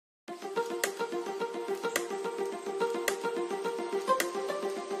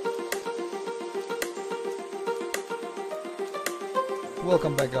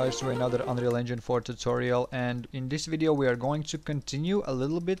Welcome back guys to another Unreal Engine 4 tutorial, and in this video we are going to continue a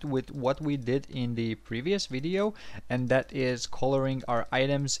little bit with what we did in the previous video, and that is coloring our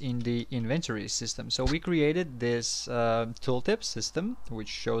items in the inventory system. So we created this tooltip system which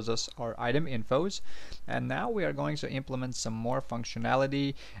shows us our item infos, and now we are going to implement some more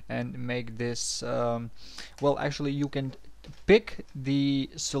functionality and make this well, actually you can pick the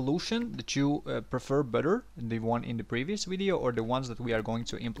solution that you prefer better, the one in the previous video or the ones that we are going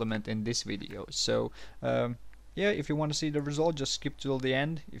to implement in this video. So yeah, if you want to see the result, just skip till the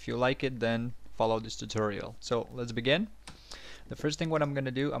end. If you like it, then follow this tutorial. So let's begin. The first thing what I'm going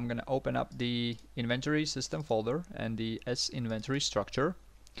to do, I'm going to open up the inventory system folder and the S inventory structure,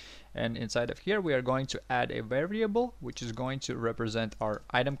 and inside of here we are going to add a variable which is going to represent our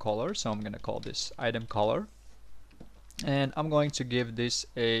item color. So I'm going to call this item color, and I'm going to give this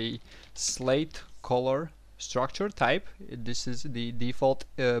a slate color structure type. This is the default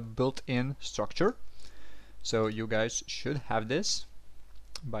built-in structure, so you guys should have this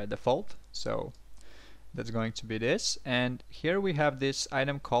by default. So that's going to be this, and here we have this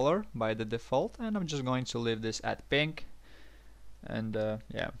item color by the default, and I'm just going to leave this at pink, and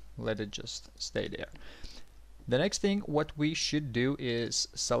yeah, let it just stay there. The next thing what we should do is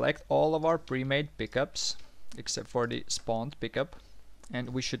select all of our pre-made pickups except for the spawned pickup, and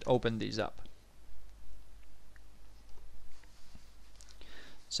we should open these up.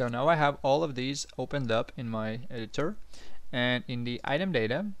 So now I have all of these opened up in my editor, and in the item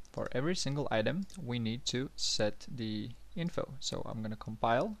data for every single item we need to set the info. So I'm going to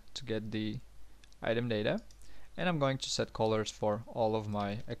compile to get the item data, and I'm going to set colors for all of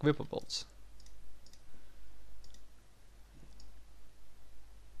my equipables.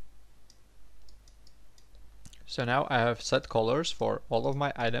 So now I have set colors for all of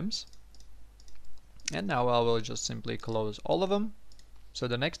my items, and now I will just simply close all of them. So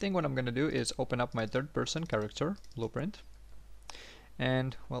the next thing what I'm going to do is open up my third-person character blueprint,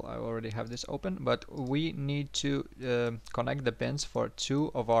 and well, I already have this open, but we need to connect the pins for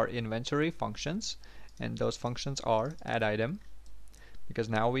two of our inventory functions, and those functions are add item, because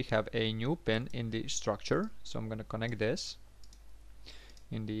now we have a new pin in the structure. So I'm going to connect this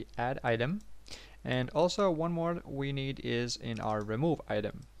in the add item. And also one more we need is in our remove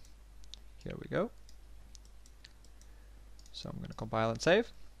item. Here we go. So I'm going to compile and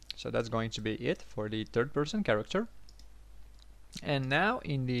save. So that's going to be it for the third-person character. And now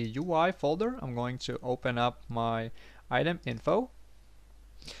in the UI folder I'm going to open up my item info,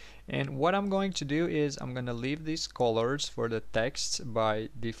 and what I'm going to do is I'm going to leave these colors for the text by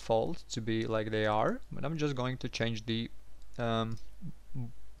default to be like they are, but I'm just going to change the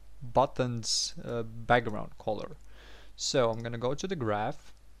buttons background color. So I'm gonna go to the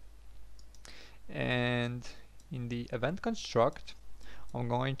graph, and in the event construct I'm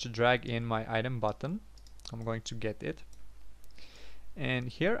going to drag in my item button. I'm going to get it, and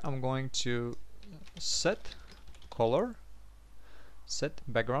here I'm going to set color, set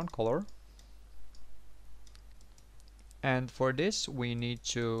background color, and for this we need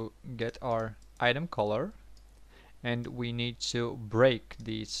to get our item color, and we need to break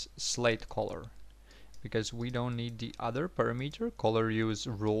this slate color because we don't need the other parameter color use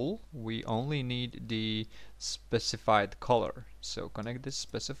rule. We only need the specified color. So connect this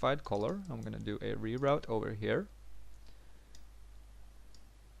specified color. I'm gonna do a reroute over here.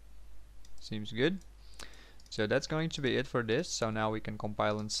 Seems good. So that's going to be it for this. So now we can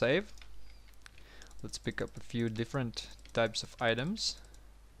compile and save. Let's pick up a few different types of items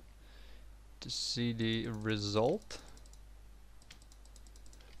to see the result,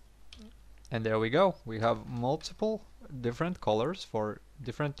 and there we go. We have multiple different colors for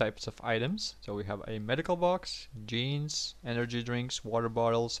different types of items. So we have a medical box, jeans, energy drinks, water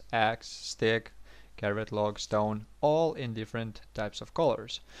bottles, axe, stick, carrot, log, stone, all in different types of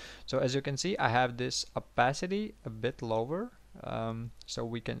colors. So as you can see, I have this opacity a bit lower, so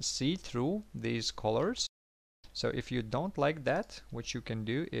we can see through these colors. So if you don't like that, what you can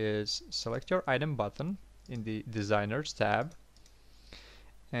do is select your item button in the designers tab,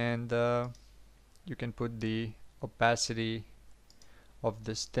 and you can put the opacity of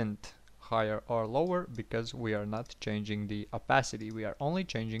this tint higher or lower, because we are not changing the opacity, we are only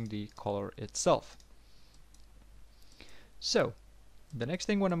changing the color itself. So the next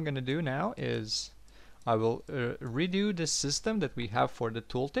thing what I'm going to do now is I will redo the system that we have for the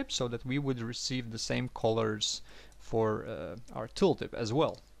tooltip so that we would receive the same colors for our tooltip as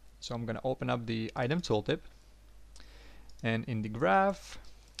well. So I'm going to open up the item tooltip, and in the graph,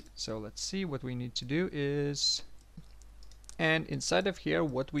 so let's see what we need to do is And inside of here,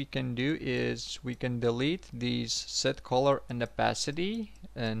 what we can do is we can delete these set color and opacity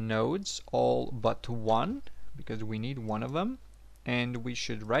nodes, all but one, because we need one of them. And we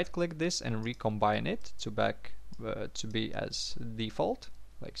should right click this and recombine it to back to be as default,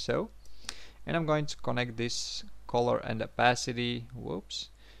 like so. And I'm going to connect this color and opacity, whoops,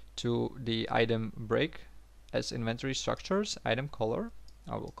 to the item break as inventory structures, item color.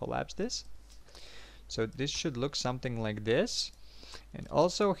 I will collapse this. So this should look something like this. And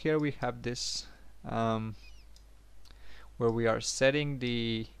also here we have this where we are setting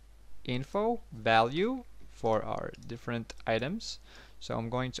the info value for our different items. So I'm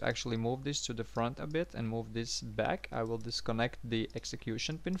going to actually move this to the front a bit and move this back. I will disconnect the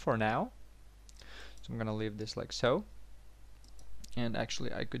execution pin for now. So I'm gonna leave this like so. And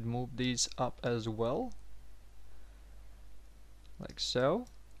actually I could move these up as well, like so.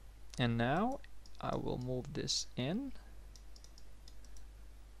 And now I will move this in.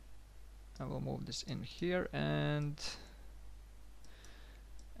 I will move this in here, and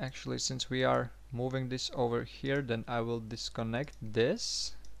actually since we are moving this over here, then I will disconnect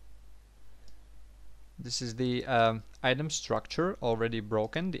this. This is the item structure already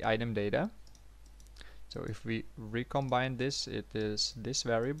broken, the item data. So if we recombine this, it is this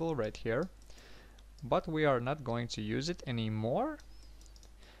variable right here, but we are not going to use it anymore.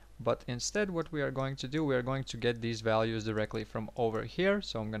 But instead what we are going to do, we are going to get these values directly from over here.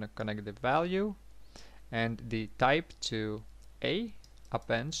 So I'm going to connect the value and the type to a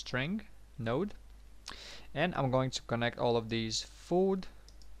append string node. And I'm going to connect all of these food,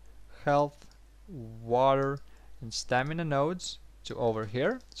 health, water, and stamina nodes to over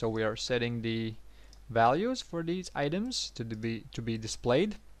here. So we are setting the values for these items to be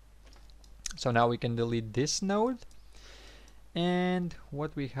displayed. So now we can delete this node. And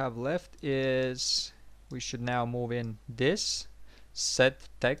what we have left is we should now move in this set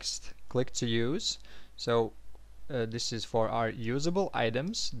text click to use. So this is for our usable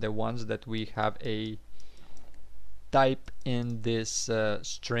items, the ones that we have a type in this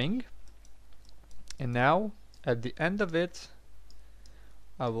string. And now at the end of it,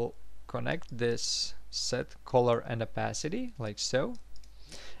 I will connect this set color and opacity like so.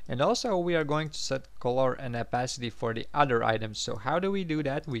 And also we are going to set color and opacity for the other items. So how do we do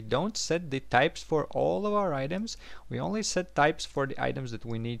that? We don't set the types for all of our items. We only set types for the items that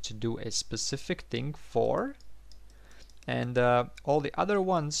we need to do a specific thing for. And all the other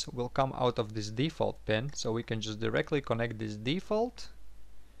ones will come out of this default pin. So we can just directly connect this default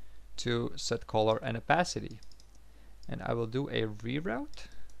to set color and opacity. And I will do a reroute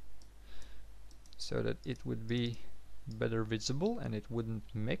so that it would be better visible and it wouldn't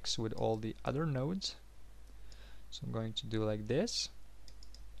mix with all the other nodes. So I'm going to do like this,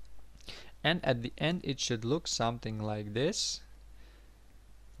 and at the end it should look something like this.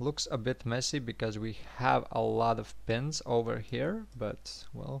 Looks a bit messy because we have a lot of pins over here, but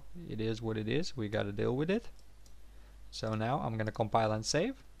well, it is what it is. We gotta deal with it. So now I'm gonna compile and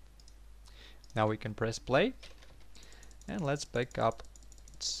save. Now we can press play, and let's pick up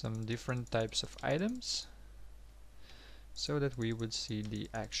some different types of items so that we would see the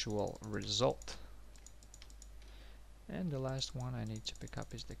actual result. And the last one I need to pick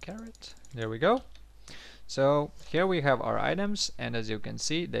up is the carrot. There we go. So here we have our items, and as you can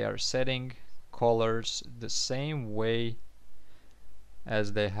see, they are setting colors the same way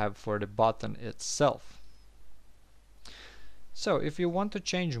as they have for the button itself. So if you want to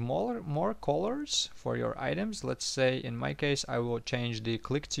change more colors for your items, let's say in my case I will change the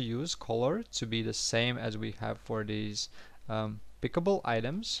click to use color to be the same as we have for these pickable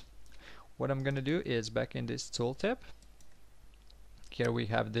items. What I'm gonna do is back in this tooltip, here we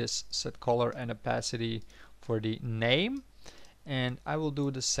have this set color and opacity for the name, and I will do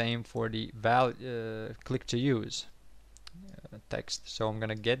the same for the click to use text. So I'm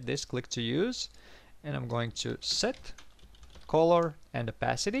gonna get this click to use, and I'm going to set color and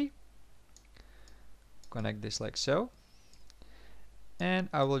opacity, connect this like so, and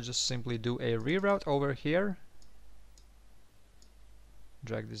I will just simply do a reroute over here,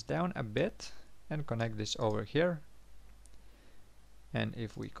 drag this down a bit and connect this over here. And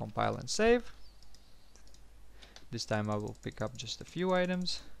if we compile and save, this time I will pick up just a few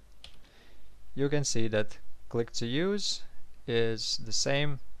items. You can see that click to use is the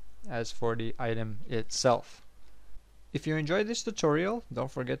same as for the item itself. If you enjoyed this tutorial,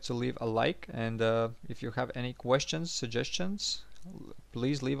 don't forget to leave a like, and if you have any questions, suggestions,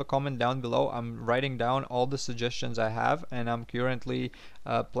 please leave a comment down below. I'm writing down all the suggestions I have, and I'm currently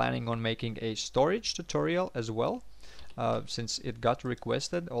planning on making a storage tutorial as well. since it got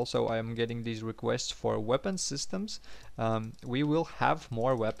requested. Also, I am getting these requests for weapon systems. We will have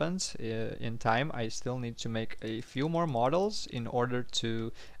more weapons in time. I still need to make a few more models in order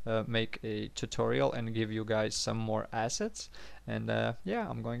to make a tutorial and give you guys some more assets. And yeah,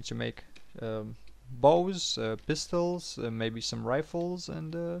 I'm going to make bows, pistols, maybe some rifles,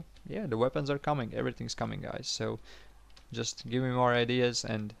 and yeah, the weapons are coming. Everything's coming, guys. So just give me more ideas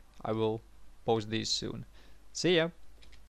and I will post these soon. See ya!